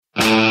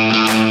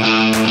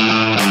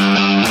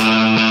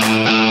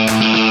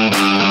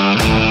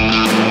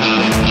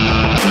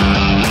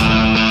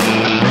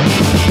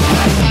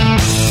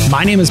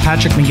name is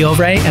Patrick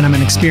McGilvray, and I'm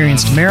an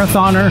experienced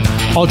marathoner,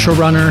 ultra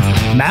runner,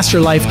 master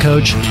life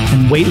coach,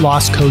 and weight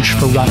loss coach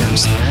for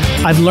runners.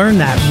 I've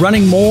learned that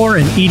running more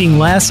and eating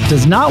less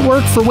does not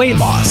work for weight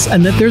loss,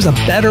 and that there's a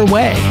better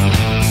way.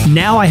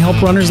 Now I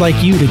help runners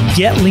like you to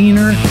get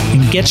leaner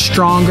and get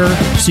stronger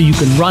so you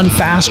can run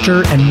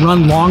faster and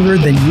run longer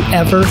than you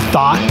ever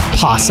thought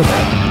possible.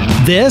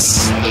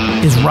 This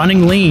is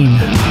Running Lean.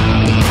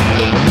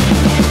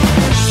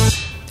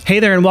 Hey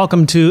there, and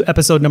welcome to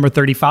episode number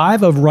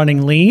 35 of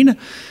Running Lean.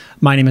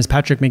 My name is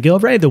Patrick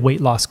McGilvray, the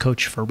weight loss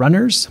coach for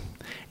runners.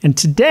 And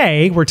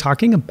today we're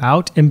talking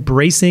about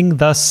embracing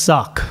the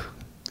suck.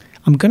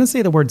 I'm going to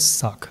say the word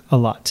suck a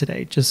lot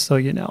today, just so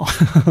you know.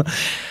 A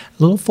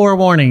little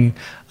forewarning.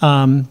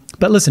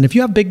 But listen, if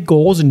you have big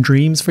goals and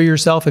dreams for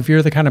yourself, if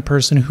you're the kind of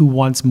person who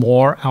wants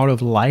more out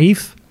of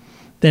life,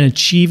 then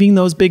achieving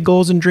those big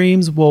goals and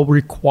dreams will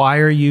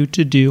require you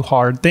to do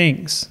hard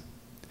things.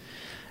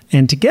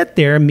 And to get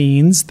there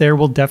means there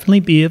will definitely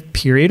be a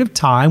period of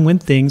time when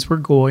things were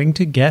going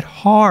to get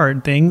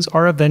hard. Things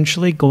are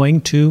eventually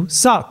going to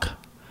suck.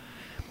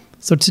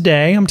 So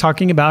today I'm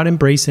talking about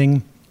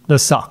embracing the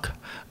suck.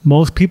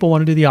 Most people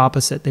want to do the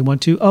opposite. They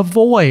want to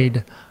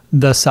avoid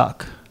the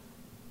suck.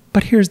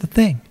 But here's the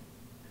thing.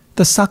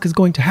 The suck is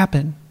going to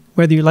happen,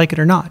 whether you like it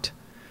or not.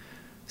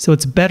 So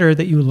it's better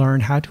that you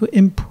learn how to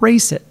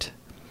embrace it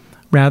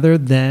rather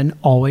than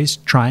always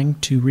trying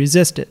to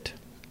resist it.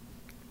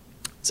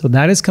 So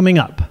that is coming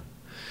up.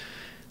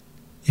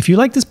 If you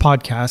like this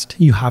podcast,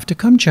 you have to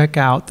come check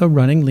out the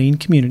Running Lean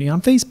community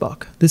on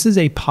Facebook. This is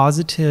a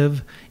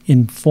positive,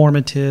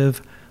 informative,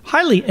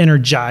 highly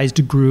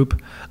energized group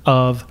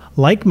of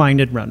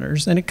like-minded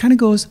runners, and it kind of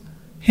goes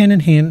hand in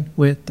hand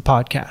with the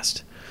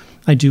podcast.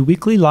 I do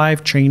weekly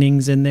live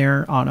trainings in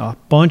there on a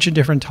bunch of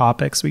different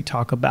topics. We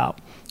talk about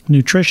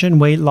nutrition,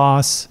 weight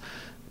loss,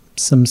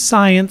 some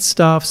science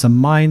stuff, some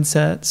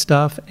mindset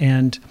stuff,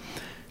 and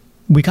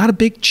we got a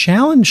big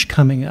challenge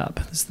coming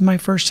up. This is my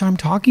first time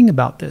talking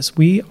about this.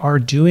 We are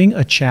doing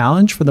a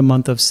challenge for the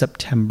month of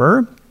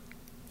September.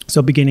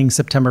 So beginning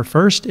September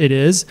 1st, it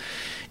is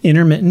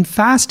intermittent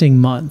fasting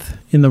month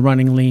in the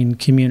Running Lean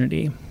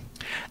community.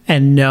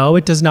 And no,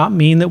 it does not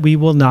mean that we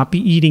will not be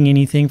eating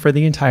anything for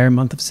the entire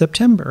month of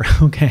September,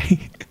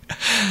 okay?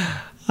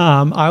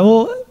 I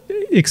will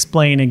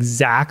explain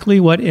exactly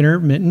what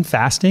intermittent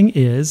fasting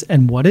is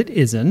and what it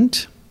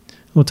isn't.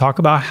 We'll talk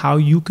about how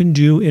you can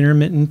do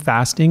intermittent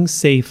fasting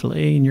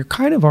safely, and you're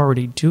kind of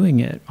already doing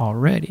it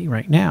already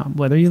right now,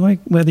 whether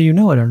you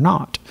know it or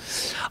not.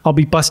 I'll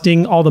be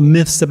busting all the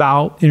myths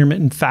about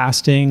intermittent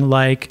fasting,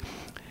 like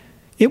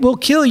it will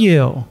kill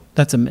you.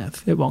 That's a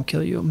myth. It won't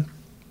kill you.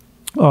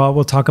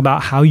 We'll talk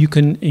about how you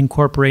can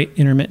incorporate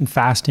intermittent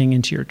fasting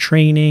into your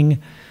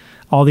training,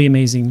 all the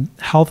amazing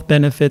health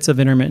benefits of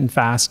intermittent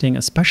fasting,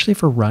 especially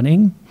for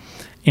running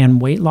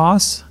and weight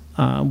loss.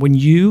 When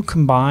you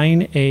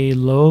combine a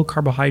low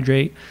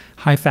carbohydrate,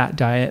 high fat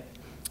diet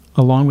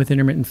along with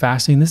intermittent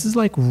fasting, this is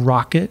like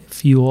rocket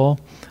fuel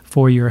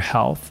for your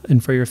health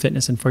and for your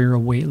fitness and for your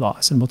weight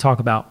loss. And we'll talk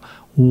about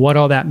what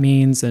all that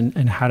means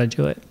and how to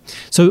do it.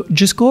 So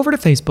just go over to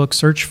Facebook,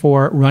 search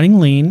for Running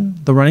Lean,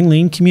 the Running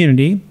Lean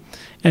community,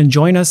 and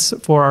join us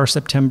for our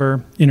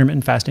September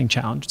intermittent fasting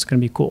challenge. It's going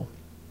to be cool.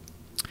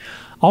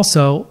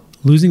 Also,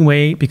 losing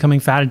weight, becoming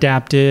fat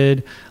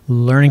adapted,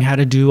 learning how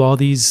to do all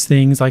these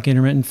things like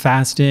intermittent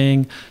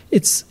fasting.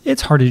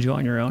 It's hard to do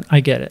on your own.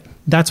 I get it.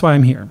 That's why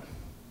I'm here.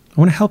 I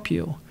want to help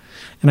you.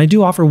 And I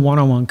do offer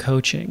one-on-one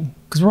coaching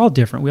because we're all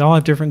different. We all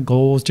have different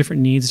goals,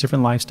 different needs,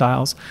 different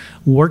lifestyles.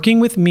 Working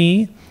with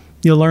me,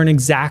 you'll learn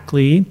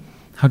exactly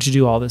how to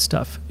do all this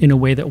stuff in a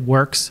way that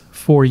works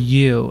for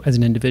you as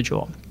an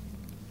individual.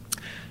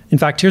 In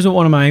fact, here's what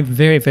one of my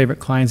very favorite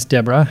clients,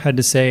 Deborah, had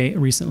to say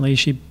recently.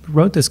 She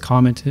wrote this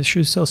comment. She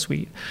was so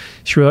sweet.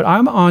 She wrote,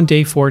 "I'm on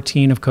day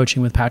 14 of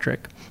coaching with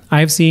Patrick.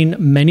 I have seen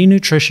many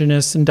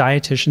nutritionists and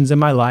dietitians in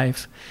my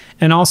life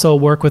and also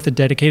work with a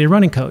dedicated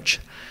running coach.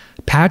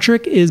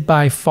 Patrick is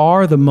by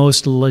far the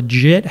most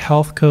legit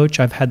health coach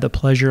I've had the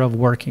pleasure of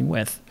working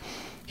with.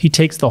 He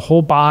takes the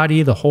whole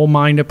body, the whole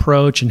mind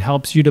approach and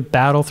helps you to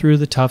battle through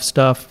the tough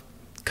stuff,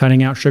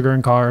 cutting out sugar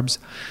and carbs,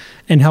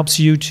 and helps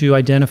you to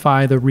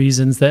identify the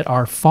reasons that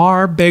are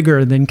far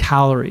bigger than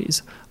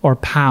calories or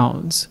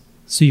pounds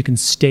so you can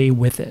stay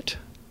with it.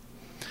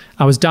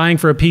 I was dying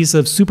for a piece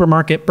of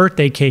supermarket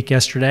birthday cake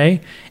yesterday,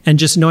 and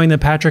just knowing that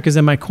Patrick is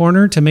in my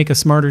corner to make a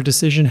smarter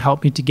decision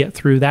helped me to get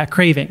through that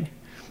craving."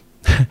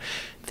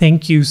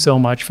 Thank you so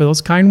much for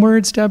those kind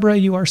words, Deborah.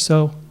 You are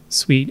so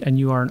sweet, and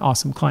you are an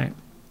awesome client.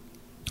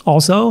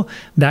 Also,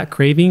 that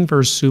craving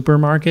for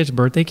supermarket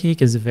birthday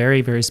cake is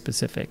very, very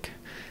specific.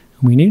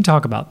 We need to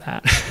talk about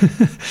that.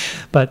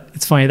 But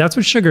it's funny. That's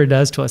what sugar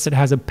does to us. It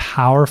has a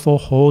powerful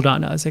hold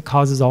on us. It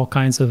causes all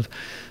kinds of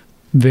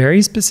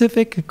very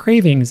specific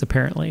cravings,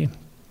 apparently.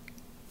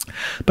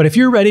 But if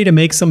you're ready to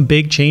make some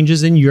big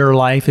changes in your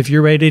life, if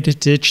you're ready to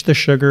ditch the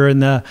sugar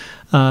and the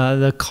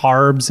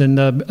carbs and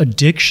the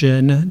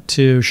addiction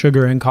to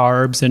sugar and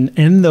carbs and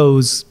end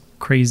those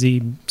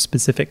crazy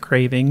specific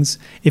cravings,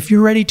 if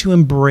you're ready to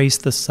embrace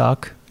the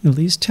suck at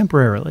least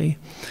temporarily,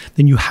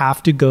 then you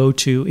have to go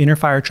to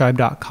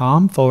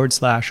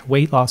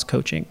innerfiretribe.com/weight loss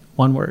coaching,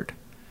 one word,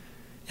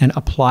 and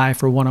apply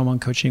for one-on-one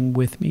coaching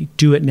with me.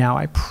 Do it now.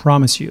 I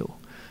promise you,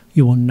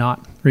 you will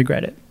not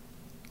regret it.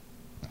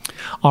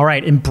 All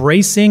right,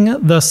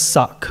 embracing the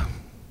suck.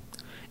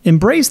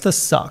 Embrace the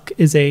suck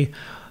is a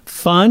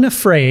fun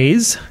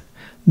phrase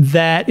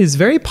that is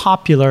very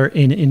popular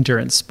in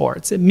endurance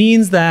sports. It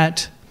means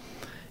this.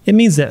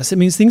 It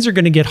means things are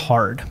going to get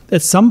hard.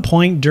 At some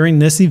point during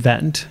this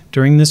event,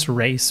 during this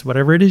race,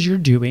 whatever it is you're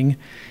doing,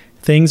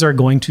 things are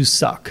going to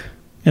suck.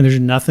 And there's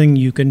nothing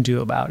you can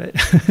do about it.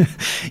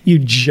 You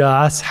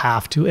just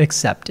have to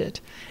accept it.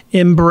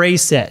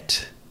 Embrace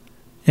it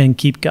and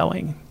keep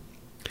going.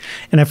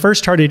 And I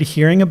first started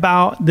hearing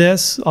about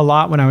this a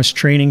lot when I was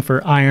training for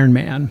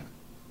Ironman.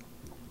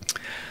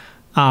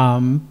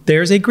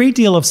 There's a great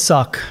deal of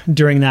suck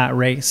during that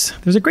race.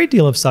 There's a great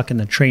deal of suck in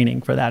the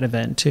training for that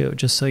event too,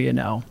 just so you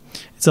know.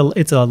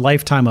 It's a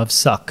lifetime of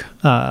suck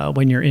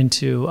when you're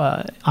into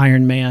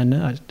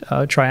Ironman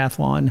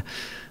triathlon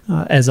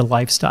as a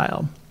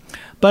lifestyle.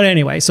 But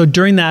anyway, so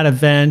during that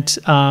event,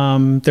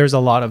 there's a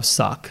lot of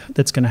suck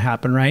that's going to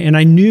happen, right? And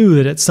I knew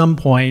that at some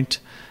point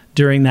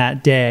during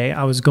that day,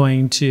 I was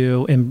going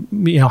to,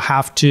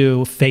 have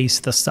to face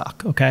the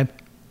suck, okay?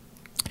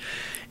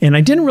 And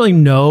I didn't really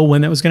know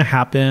when that was going to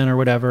happen or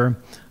whatever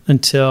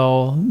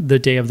until the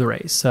day of the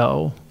race.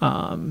 So,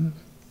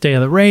 day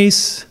of the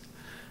race,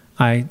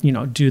 I,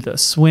 do the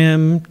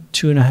swim,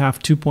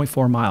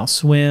 2.4 mile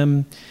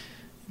swim,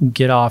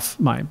 get off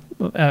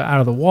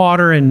out of the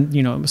water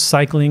and,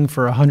 cycling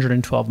for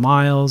 112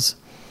 miles.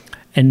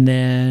 And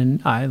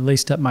then I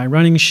laced up my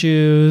running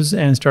shoes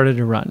and started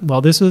to run.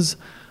 Well, this was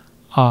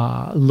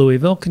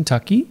Louisville,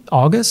 Kentucky,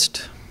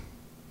 August,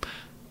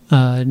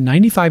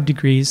 95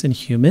 degrees and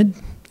humid.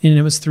 And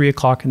it was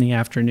 3:00 in the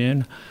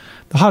afternoon,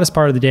 the hottest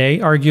part of the day,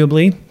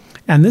 arguably.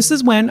 And this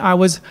is when I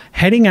was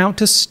heading out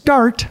to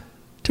start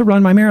to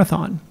run my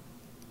marathon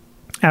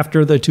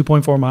after the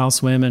 2.4 mile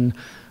swim and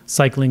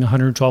cycling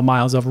 112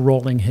 miles of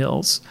rolling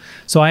hills.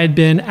 So I had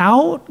been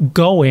out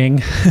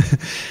going,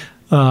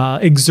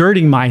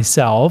 exerting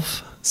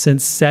myself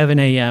since 7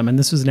 a.m. And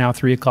this was now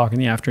 3:00 in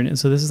the afternoon.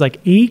 So this is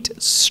like 8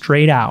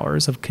 straight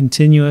hours of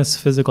continuous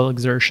physical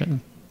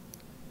exertion.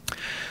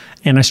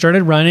 And I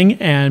started running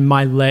and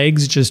my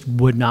legs just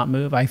would not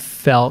move. I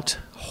felt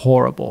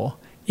horrible.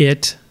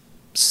 It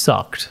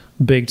sucked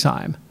big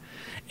time.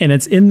 And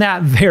it's in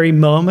that very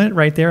moment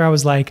right there, I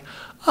was like,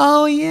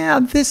 oh yeah,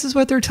 this is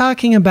what they're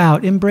talking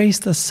about. Embrace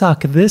the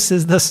suck. This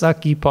is the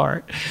sucky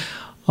part.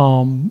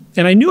 And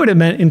I knew what it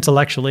meant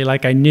intellectually.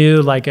 Like I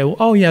knew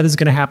oh yeah, this is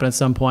going to happen at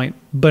some point.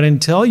 But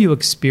until you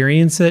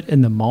experience it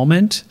in the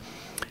moment,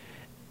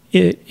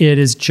 it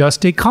is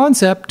just a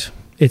concept.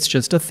 It's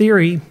just a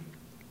theory.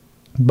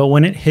 But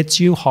when it hits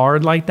you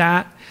hard like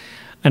that,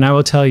 and I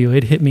will tell you,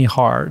 it hit me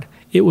hard.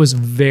 It was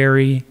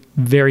very,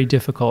 very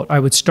difficult. I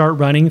would start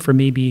running for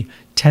maybe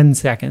 10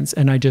 seconds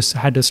and I just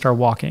had to start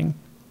walking.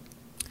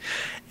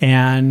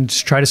 And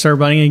try to start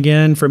running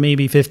again for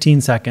maybe 15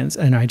 seconds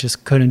and I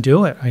just couldn't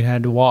do it. I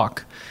had to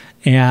walk.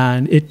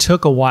 And it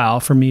took a while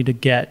for me to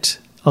get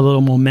a little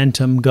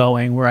momentum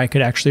going where I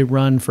could actually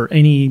run for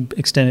any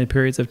extended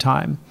periods of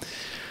time.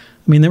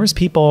 I mean, there was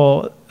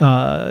people,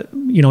 at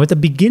the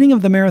beginning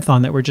of the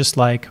marathon that were just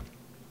like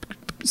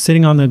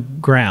sitting on the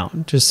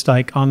ground, just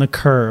like on the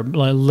curb,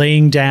 like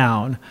laying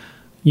down,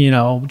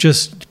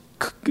 just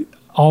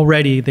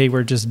already they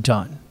were just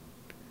done.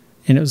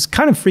 And it was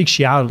kind of freaks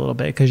you out a little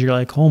bit because you're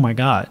like, oh my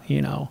God,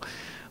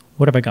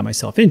 what have I got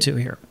myself into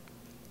here?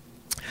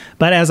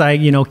 But as I,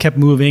 kept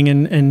moving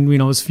and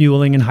was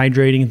fueling and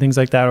hydrating and things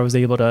like that, I was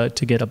able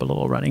to get up a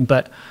little running.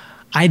 But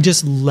I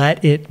just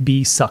let it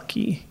be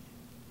sucky.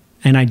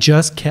 And I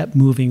just kept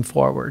moving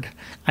forward.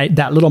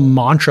 That little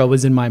mantra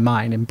was in my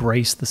mind,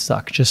 embrace the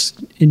suck.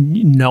 Just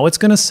know it's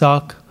going to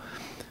suck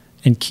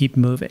and keep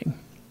moving.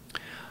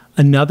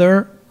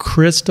 Another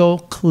crystal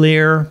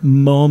clear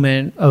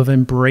moment of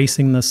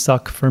embracing the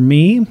suck for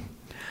me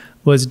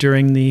was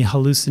during the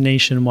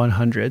Hallucination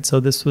 100. So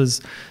this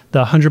was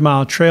the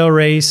 100-mile trail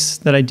race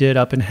that I did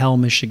up in Hell,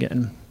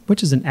 Michigan,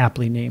 which is an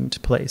aptly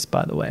named place,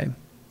 by the way.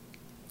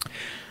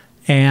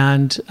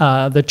 And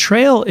the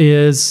trail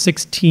is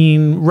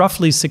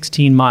roughly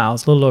 16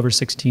 miles, a little over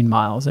 16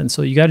 miles. And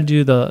so you got to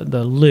do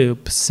the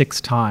loop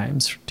 6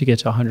 times to get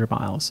to 100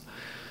 miles.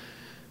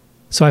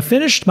 So I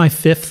finished my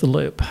 5th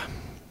loop.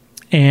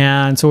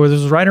 And so it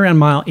was right around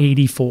mile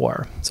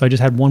 84. So I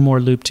just had one more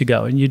loop to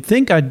go. And you'd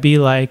think I'd be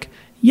like,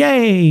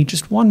 yay,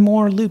 just one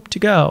more loop to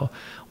go.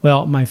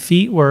 Well, my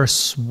feet were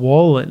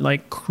swollen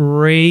like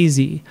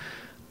crazy.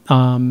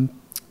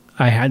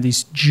 I had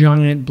these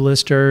giant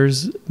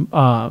blisters.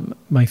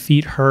 My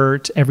feet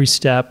hurt. Every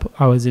step,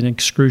 I was in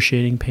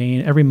excruciating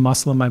pain. Every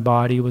muscle in my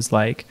body was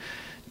like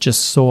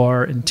just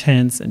sore and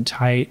tense and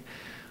tight.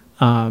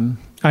 I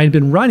had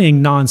been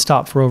running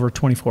nonstop for over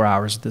 24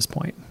 hours at this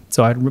point.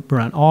 So I'd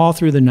run all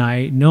through the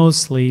night, no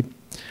sleep.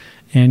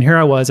 And here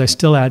I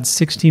still had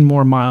 16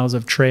 more miles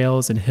of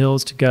trails and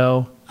hills to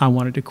go. I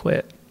wanted to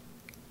quit.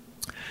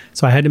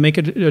 So I had to make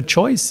a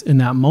choice in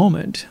that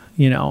moment,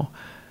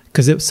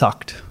 because it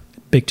sucked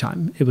big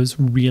time. It was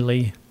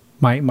really,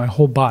 my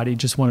whole body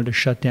just wanted to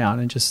shut down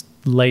and just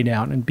lay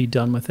down and be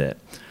done with it.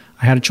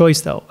 I had a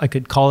choice though. I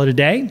could call it a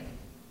day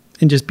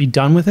and just be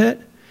done with it,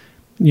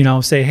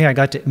 say, hey, I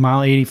got to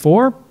mile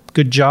 84,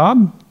 good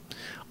job,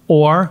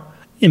 or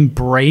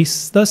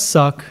embrace the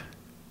suck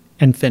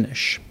and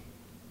finish.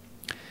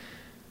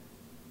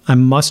 I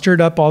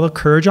mustered up all the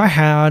courage I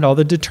had, all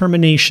the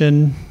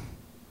determination.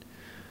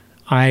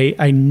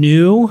 I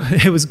knew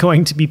it was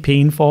going to be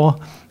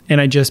painful, and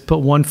I just put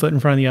one foot in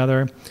front of the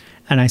other,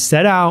 and I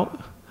set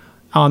out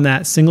on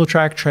that single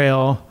track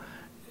trail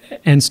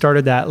and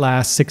started that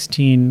last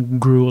 16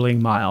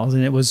 grueling miles,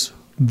 and it was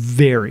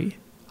very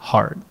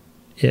hard.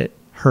 It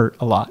hurt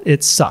a lot.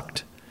 It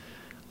sucked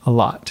a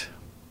lot,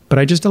 but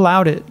I just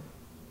allowed it.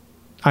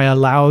 I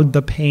allowed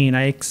the pain.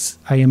 I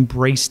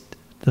embraced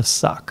the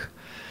suck.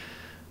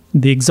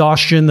 The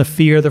exhaustion, the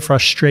fear, the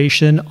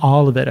frustration,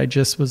 all of it. I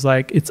just was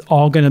like, it's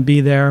all going to be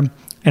there,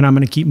 and I'm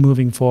going to keep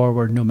moving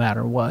forward no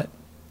matter what.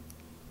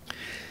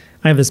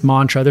 I have this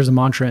mantra. There's a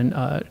mantra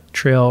in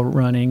trail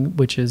running,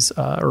 which is,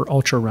 or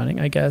ultra running,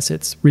 I guess.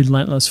 It's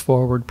relentless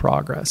forward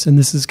progress. And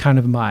this is kind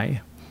of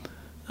my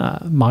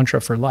mantra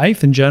for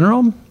life in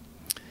general.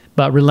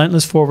 But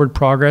relentless forward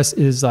progress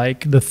is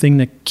like the thing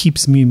that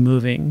keeps me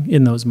moving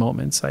in those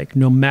moments. Like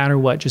no matter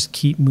what, just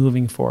keep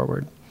moving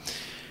forward.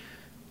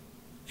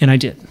 And I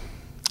did.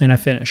 And I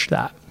finished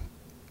that.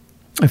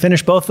 I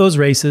finished both those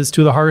races,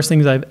 two of the hardest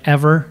things I've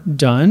ever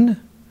done.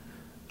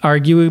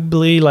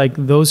 Arguably, like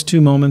those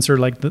two moments are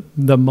like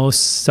the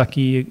most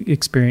sucky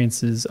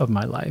experiences of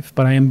my life.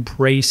 But I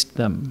embraced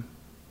them.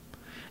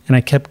 And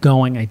I kept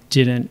going. I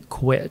didn't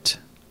quit.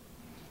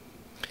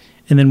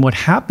 And then what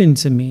happened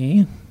to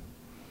me,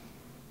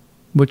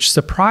 which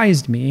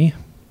surprised me,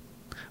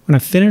 when I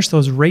finished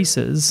those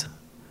races,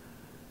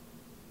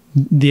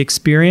 the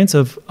experience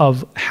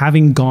of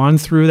having gone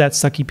through that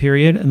sucky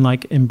period and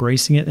like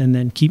embracing it and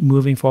then keep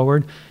moving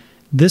forward,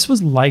 this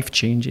was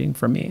life-changing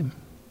for me.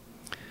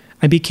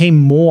 I became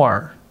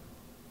more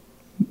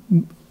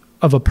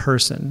of a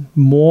person,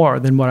 more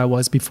than what I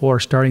was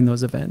before starting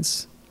those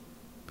events.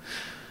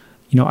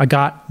 I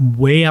got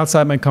way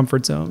outside my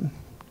comfort zone,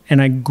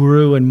 and I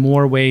grew in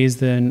more ways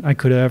than I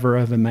could ever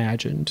have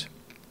imagined.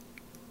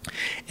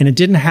 And it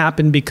didn't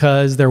happen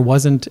because there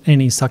wasn't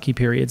any sucky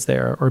periods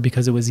there or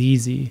because it was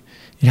easy.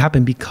 It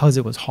happened because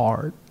it was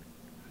hard.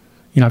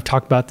 I've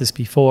talked about this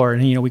before,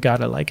 and we got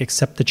to like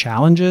accept the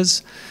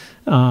challenges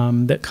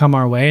that come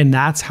our way, and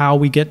that's how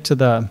we get to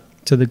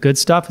the good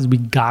stuff. Is we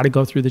got to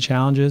go through the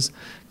challenges.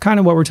 Kind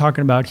of what we're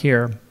talking about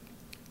here.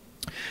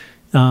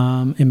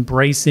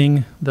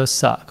 Embracing the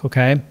suck.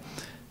 Okay.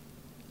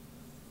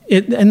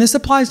 And this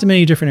applies to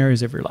many different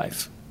areas of your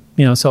life.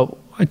 So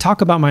I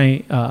talk about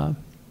my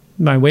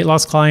weight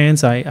loss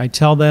clients. I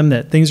tell them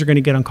that things are going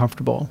to get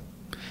uncomfortable.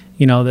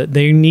 That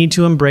they need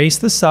to embrace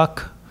the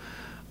suck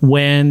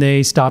when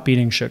they stop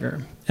eating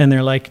sugar. And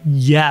they're like,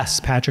 yes,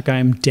 Patrick, I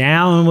am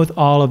down with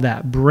all of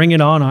that. Bring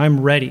it on. I'm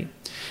ready.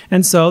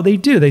 And so they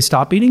do. They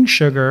stop eating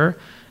sugar,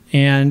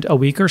 and a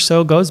week or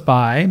so goes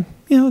by.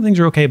 Things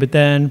are okay. But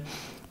then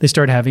they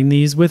start having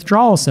these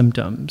withdrawal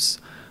symptoms.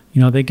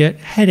 They get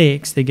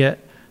headaches.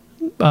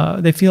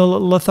 They feel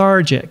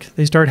lethargic.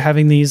 They start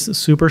having these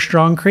super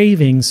strong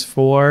cravings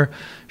for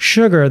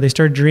sugar. They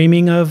start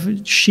dreaming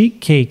of sheet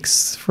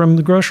cakes from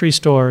the grocery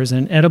stores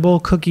and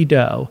edible cookie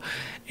dough.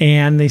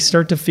 And they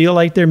start to feel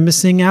like they're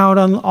missing out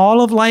on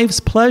all of life's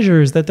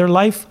pleasures, that their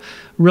life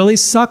really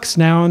sucks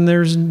now, and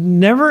there's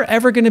never,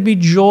 ever going to be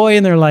joy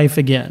in their life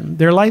again.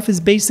 Their life is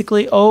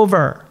basically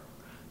over.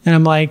 And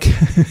I'm like,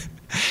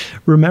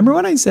 remember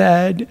when I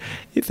said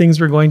things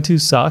were going to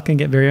suck and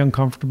get very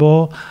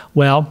uncomfortable?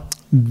 Well,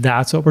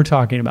 that's what we're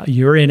talking about.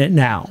 You're in it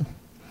now.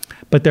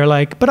 But they're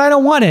like, but I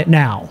don't want it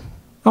now.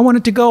 I want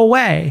it to go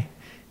away.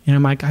 And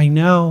I'm like, I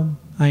know,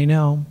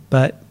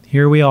 but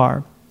here we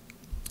are.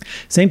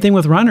 Same thing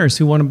with runners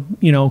who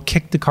want to,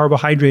 kick the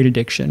carbohydrate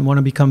addiction, want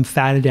to become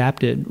fat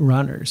adapted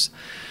runners.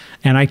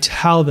 And I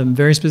tell them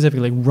very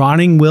specifically,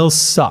 running will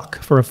suck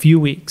for a few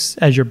weeks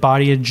as your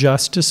body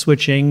adjusts to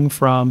switching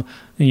from,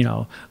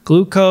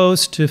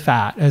 glucose to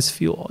fat as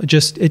fuel.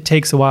 It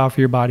takes a while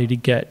for your body to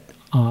get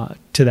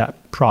to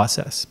that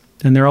process.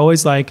 And they're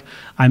always like,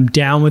 I'm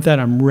down with that.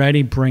 I'm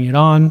ready. Bring it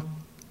on.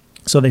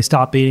 So they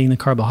stop eating the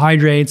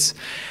carbohydrates.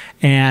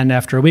 And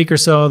after a week or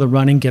so, the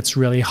running gets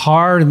really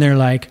hard. And they're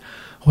like,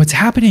 what's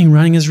happening?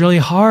 Running is really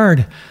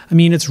hard. I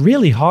mean, it's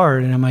really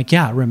hard. And I'm like,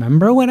 yeah,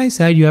 remember when I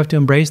said you have to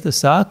embrace the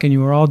suck and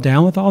you were all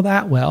down with all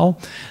that? Well,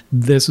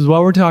 this is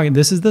what we're talking.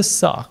 This is the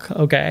suck.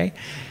 Okay.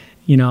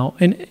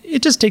 And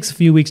it just takes a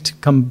few weeks to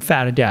become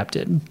fat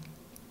adapted.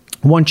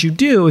 Once you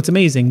do, it's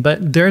amazing.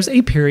 But there's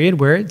a period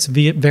where it's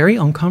very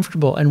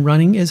uncomfortable and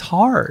running is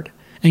hard.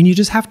 And you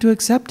just have to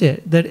accept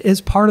it. That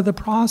is part of the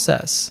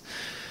process.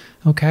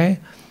 Okay.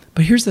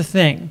 But here's the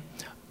thing.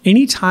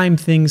 Anytime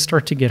things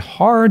start to get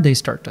hard, they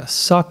start to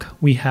suck,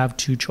 we have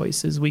two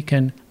choices. We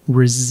can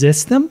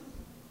resist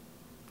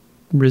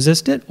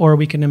it, or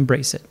we can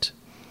embrace it.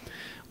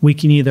 We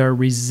can either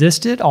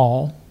resist it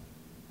all,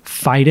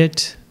 fight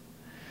it,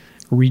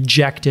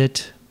 reject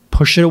it,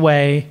 push it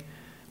away,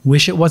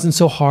 wish it wasn't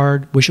so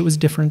hard, wish it was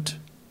different.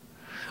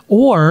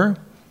 Or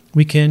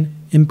we can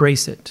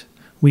embrace it.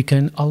 We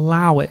can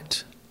allow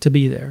it to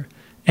be there.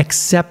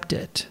 Accept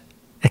it.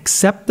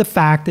 Accept the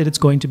fact that it's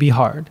going to be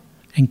hard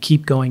and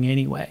keep going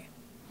anyway.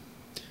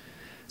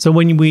 So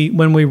when we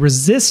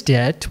resist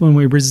it, when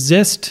we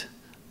resist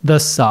the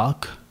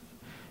suck,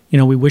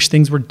 we wish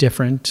things were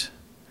different,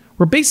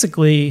 we're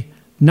basically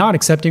not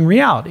accepting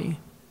reality.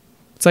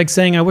 It's like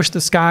saying, I wish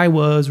the sky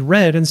was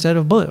red instead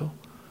of blue.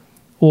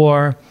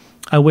 Or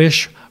I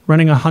wish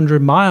running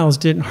 100 miles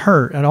didn't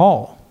hurt at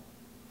all.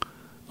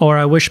 Or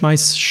I wish my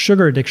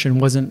sugar addiction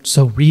wasn't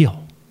so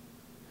real.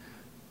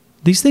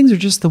 These things are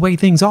just the way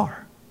things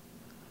are.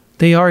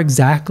 They are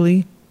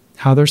exactly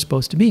how they're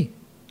supposed to be.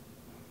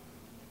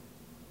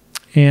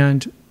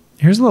 And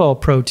here's a little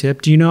pro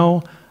tip. Do you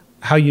know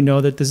how you know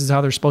that this is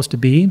how they're supposed to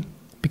be?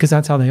 Because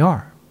that's how they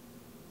are.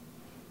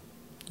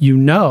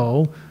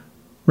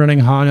 Running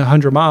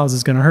 100 miles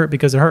is going to hurt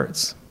because it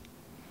hurts.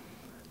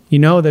 You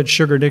know that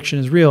sugar addiction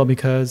is real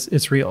because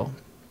it's real.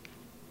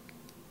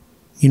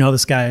 The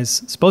sky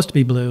is supposed to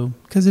be blue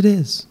because it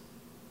is.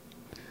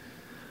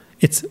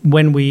 It's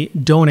when we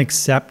don't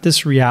accept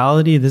this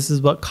reality, this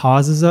is what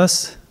causes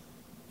us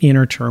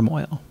inner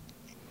turmoil.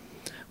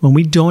 When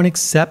we don't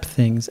accept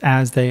things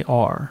as they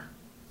are,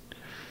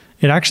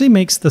 it actually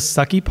makes the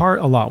sucky part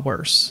a lot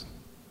worse.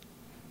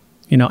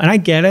 And I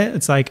get it.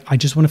 It's like, I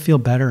just want to feel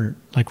better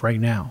like right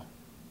now.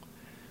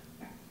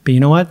 But you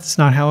know what? It's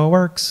not how it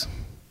works.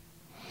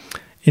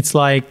 It's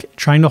like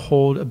trying to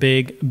hold a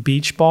big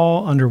beach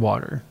ball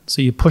underwater.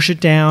 So you push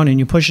it down and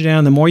you push it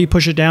down. The more you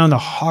push it down, the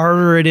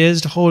harder it is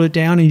to hold it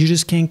down, and you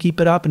just can't keep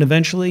it up. And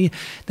eventually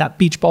that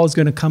beach ball is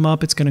going to come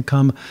up. It's going to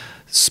come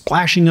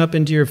splashing up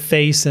into your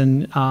face.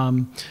 And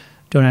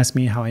don't ask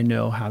me how I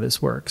know how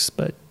this works,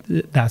 but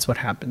that's what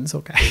happens.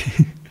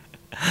 Okay.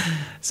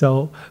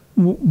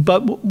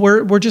 But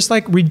we're just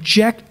like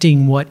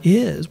rejecting what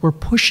is. We're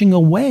pushing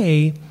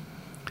away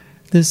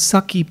this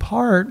sucky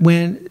part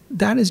when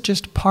that is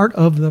just part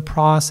of the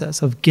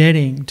process of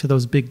getting to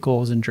those big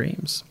goals and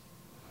dreams.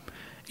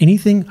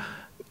 Anything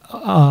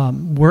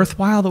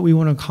worthwhile that we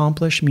want to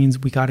accomplish means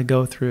we got to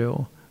go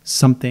through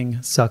something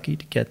sucky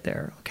to get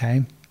there,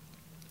 okay?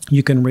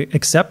 You can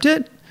accept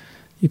it,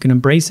 you can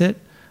embrace it,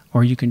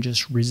 or you can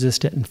just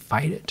resist it and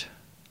fight it.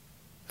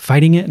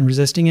 Fighting it and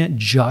resisting it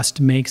just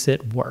makes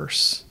it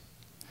worse,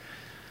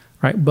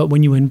 right? But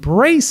when you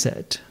embrace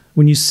it,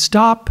 when you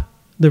stop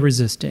the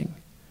resisting,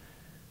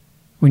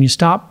 when you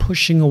stop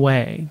pushing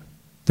away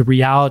the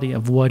reality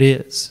of what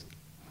is,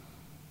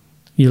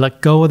 you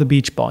let go of the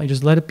beach ball. You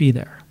just let it be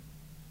there,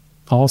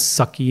 all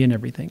sucky and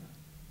everything.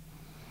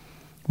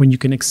 When you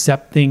can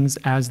accept things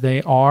as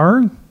they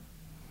are,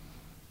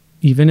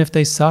 even if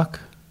they suck,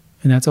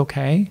 and that's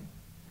okay,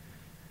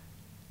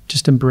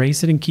 just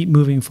embrace it and keep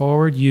moving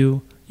forward.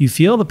 You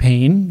feel the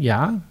pain,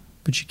 yeah,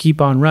 but you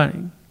keep on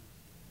running.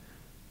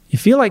 You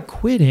feel like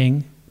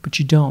quitting, but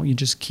you don't. You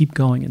just keep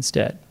going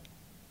instead.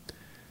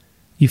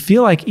 You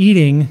feel like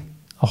eating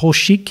a whole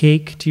sheet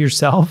cake to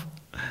yourself,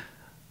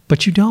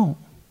 but you don't.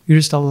 You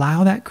just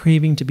allow that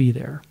craving to be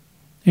there,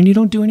 and you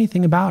don't do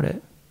anything about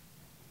it.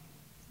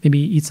 Maybe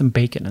eat some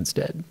bacon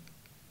instead.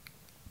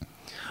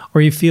 Or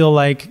you feel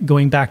like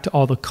going back to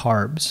all the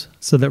carbs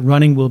so that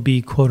running will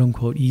be quote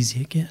unquote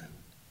easy again.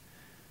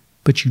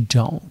 But you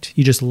don't.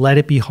 You just let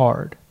it be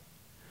hard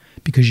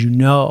because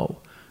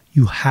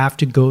you have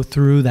to go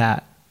through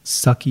that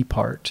sucky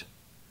part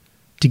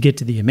to get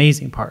to the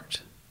amazing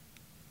part.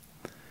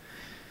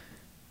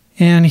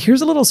 And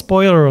here's a little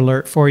spoiler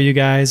alert for you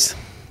guys.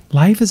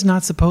 Life is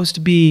not supposed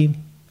to be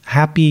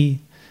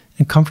happy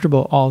and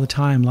comfortable all the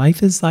time.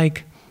 Life is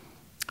like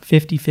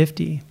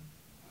 50-50.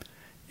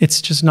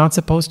 It's just not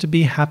supposed to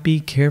be happy,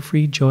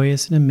 carefree,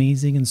 joyous, and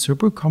amazing, and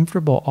super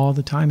comfortable all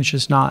the time. It's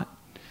just not.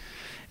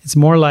 It's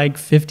more like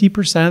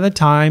 50% of the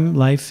time,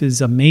 life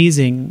is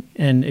amazing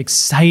and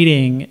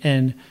exciting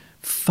and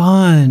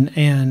fun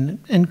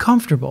and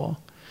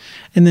comfortable.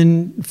 And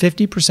then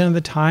 50% of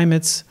the time,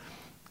 it's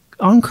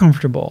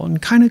uncomfortable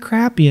and kind of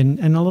crappy and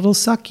a little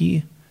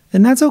sucky.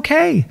 And that's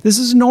okay. This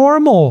is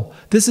normal.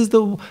 This is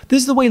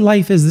the way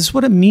life is. This is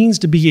what it means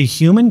to be a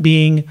human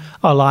being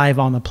alive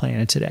on the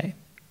planet today.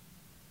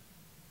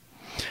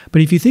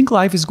 But if you think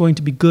life is going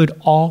to be good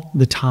all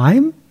the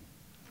time,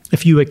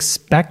 if you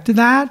expect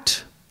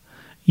that,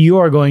 you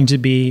are going to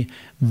be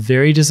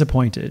very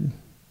disappointed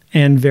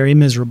and very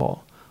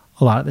miserable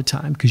a lot of the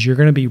time because you're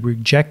going to be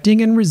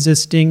rejecting and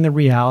resisting the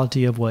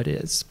reality of what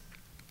is.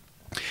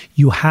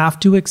 You have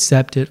to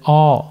accept it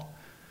all.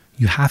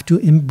 You have to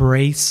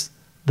embrace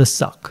the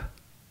suck.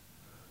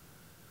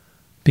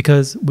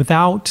 Because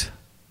without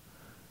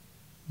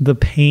the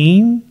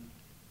pain,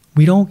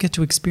 we don't get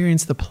to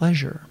experience the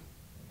pleasure.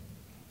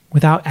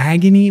 Without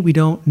agony, we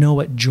don't know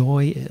what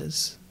joy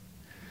is.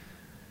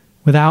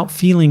 Without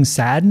feeling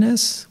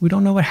sadness, we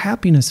don't know what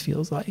happiness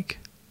feels like.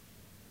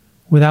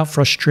 Without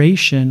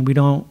frustration, we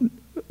don't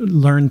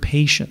learn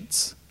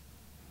patience.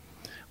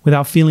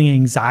 Without feeling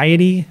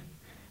anxiety,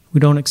 we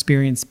don't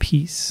experience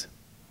peace.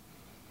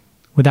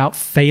 Without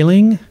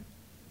failing,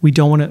 we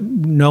don't want to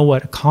know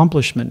what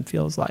accomplishment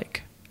feels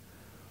like.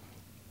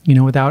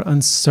 Without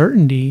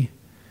uncertainty,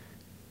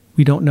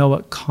 we don't know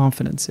what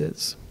confidence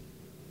is.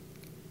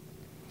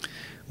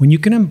 When you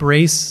can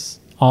embrace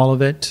all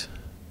of it,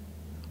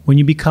 when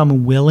you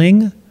become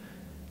willing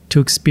to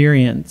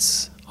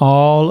experience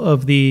all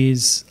of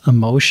these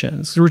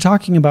emotions, we're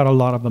talking about a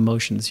lot of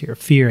emotions here: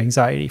 fear,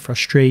 anxiety,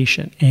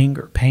 frustration,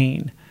 anger,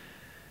 pain.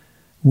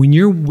 When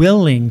you're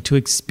willing to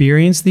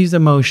experience these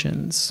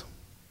emotions,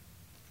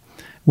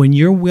 when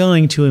you're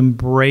willing to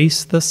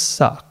embrace the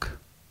suck,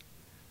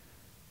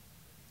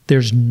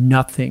 there's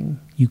nothing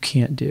you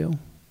can't do.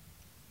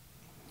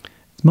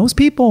 Most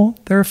people,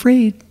 they're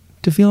afraid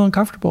to feel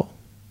uncomfortable.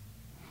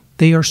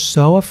 They are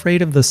so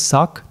afraid of the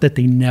suck that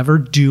they never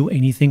do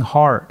anything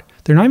hard.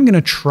 They're not even going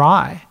to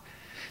try.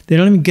 They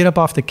don't even get up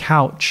off the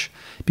couch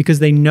because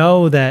they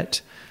know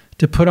that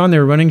to put on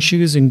their running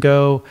shoes and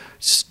go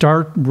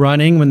start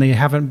running when they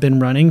haven't been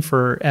running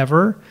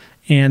forever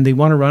and they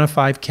want to run a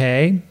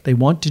 5K, they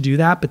want to do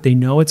that, but they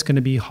know it's going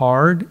to be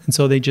hard. And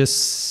so they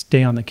just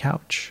stay on the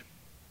couch.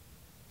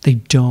 They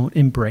don't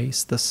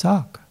embrace the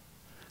suck.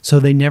 So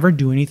they never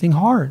do anything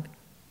hard.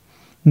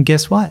 And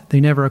guess what? They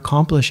never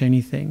accomplish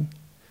anything.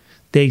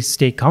 They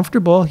stay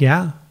comfortable,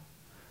 yeah.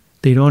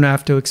 They don't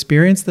have to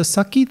experience the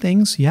sucky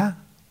things, yeah.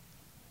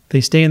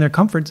 They stay in their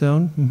comfort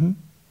zone, mm-hmm.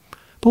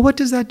 But what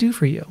does that do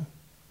for you?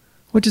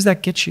 What does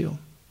that get you?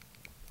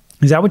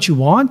 Is that what you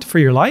want for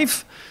your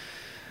life?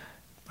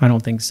 I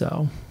don't think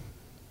so.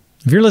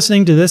 If you're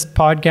listening to this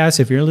podcast,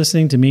 if you're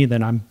listening to me,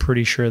 then I'm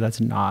pretty sure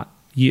that's not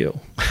you.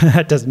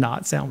 That does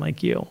not sound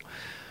like you.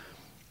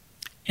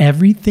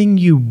 Everything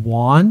you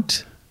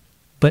want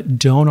but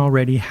don't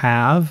already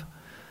have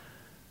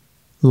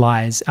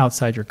lies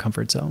outside your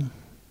comfort zone.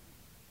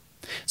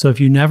 So if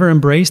you never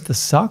embrace the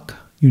suck,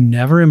 you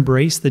never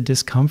embrace the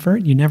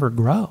discomfort, you never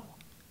grow.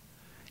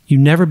 You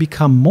never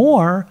become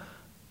more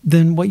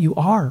than what you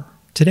are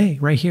today,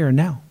 right here and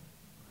now.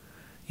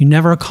 You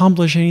never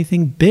accomplish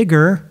anything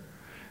bigger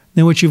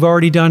than what you've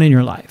already done in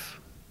your life.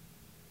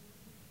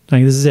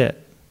 Like, this is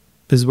it.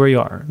 This is where you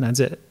are, and that's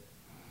it.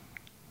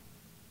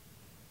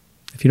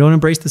 If you don't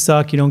embrace the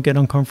suck, you don't get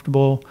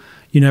uncomfortable,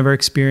 you never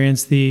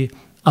experience the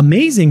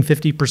amazing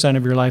 50%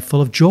 of your life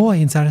full of joy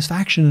and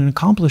satisfaction and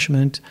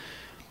accomplishment,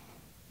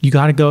 you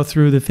got to go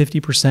through the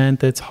 50%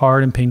 that's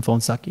hard and painful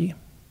and sucky.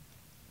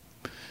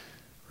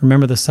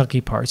 Remember the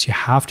sucky parts. You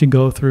have to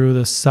go through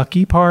the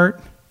sucky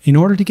part in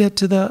order to get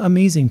to the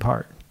amazing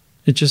part.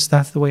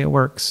 That's the way it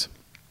works.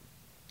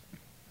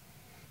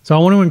 So I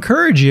want to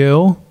encourage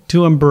you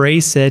to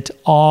embrace it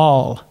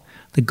all.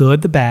 The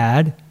good, the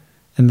bad,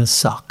 and the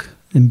suck.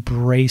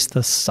 Embrace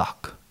the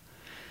suck.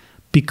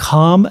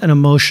 Become an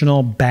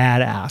emotional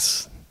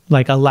badass.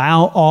 Like,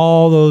 allow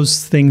all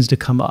those things to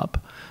come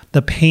up.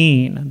 The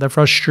pain, the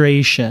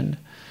frustration,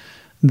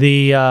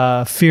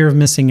 the fear of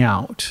missing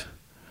out,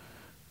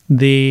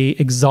 the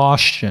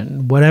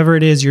exhaustion, whatever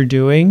it is you're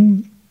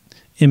doing,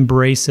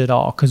 embrace it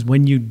all. Because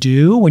when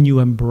you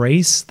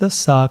embrace the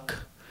suck,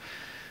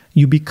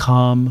 you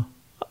become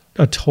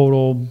a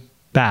total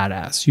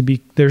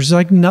badass. There's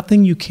like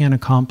nothing you can't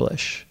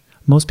accomplish.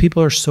 Most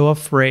people are so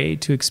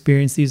afraid to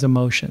experience these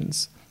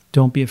emotions.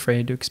 Don't be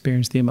afraid to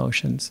experience the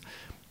emotions,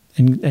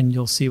 and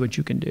you'll see what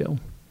you can do.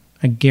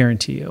 I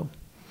guarantee you.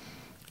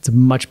 It's a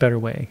much better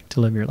way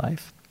to live your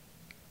life.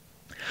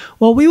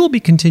 Well, we will be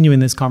continuing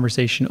this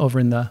conversation over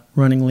in the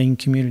Running Lean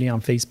community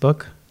on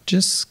Facebook.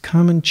 Just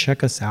come and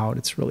check us out.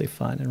 It's really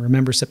fun. And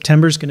remember,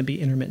 September is going to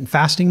be intermittent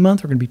fasting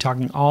month. We're going to be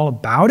talking all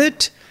about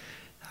it,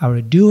 how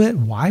to do it,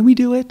 why we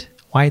do it,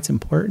 why it's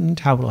important,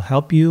 how it'll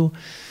help you.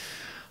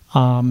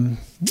 And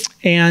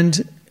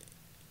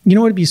you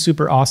know what would be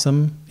super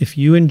awesome? If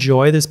you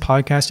enjoy this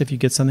podcast, if you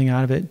get something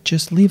out of it,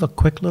 just leave a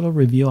quick little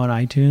review on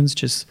iTunes.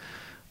 Just,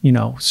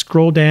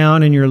 scroll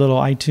down in your little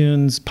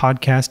iTunes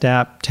podcast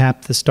app,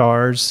 tap the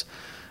stars,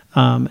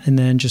 and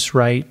then just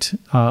write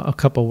a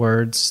couple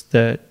words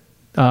that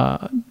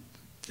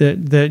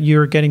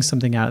you're getting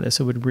something out of this.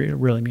 It would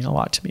really mean a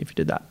lot to me if you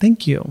did that.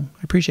 Thank you.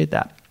 I appreciate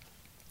that.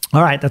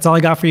 All right, that's all I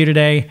got for you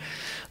today.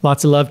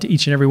 Lots of love to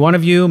each and every one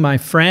of you. My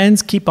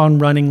friends, keep on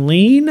running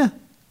lean.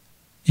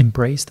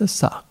 Embrace the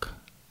suck.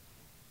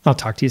 I'll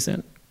talk to you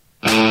soon.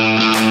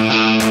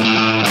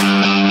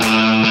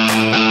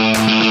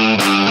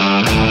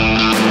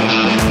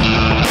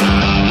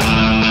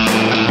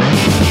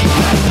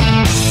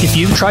 If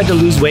you've tried to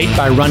lose weight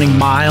by running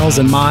miles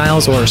and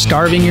miles or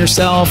starving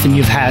yourself and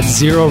you've had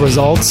zero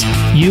results,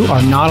 you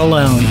are not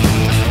alone.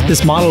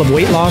 This model of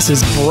weight loss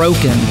is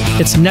broken.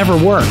 It's never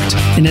worked,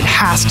 and it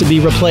has to be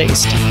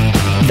replaced.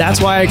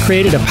 That's why I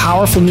created a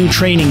powerful new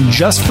training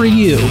just for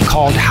you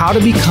called How to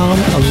Become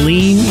a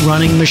Lean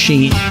Running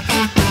Machine.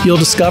 You'll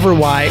discover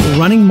why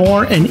running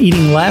more and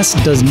eating less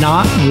does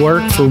not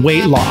work for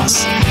weight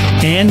loss.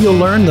 And you'll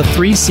learn the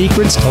 3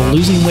 secrets to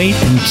losing weight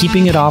and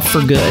keeping it off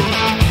for good.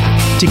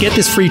 To get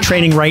this free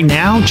training right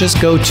now, just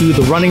go to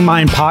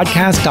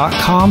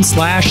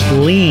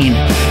therunningmindpodcast.com/lean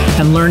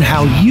and learn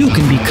how you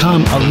can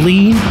become a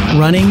lean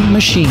running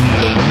machine.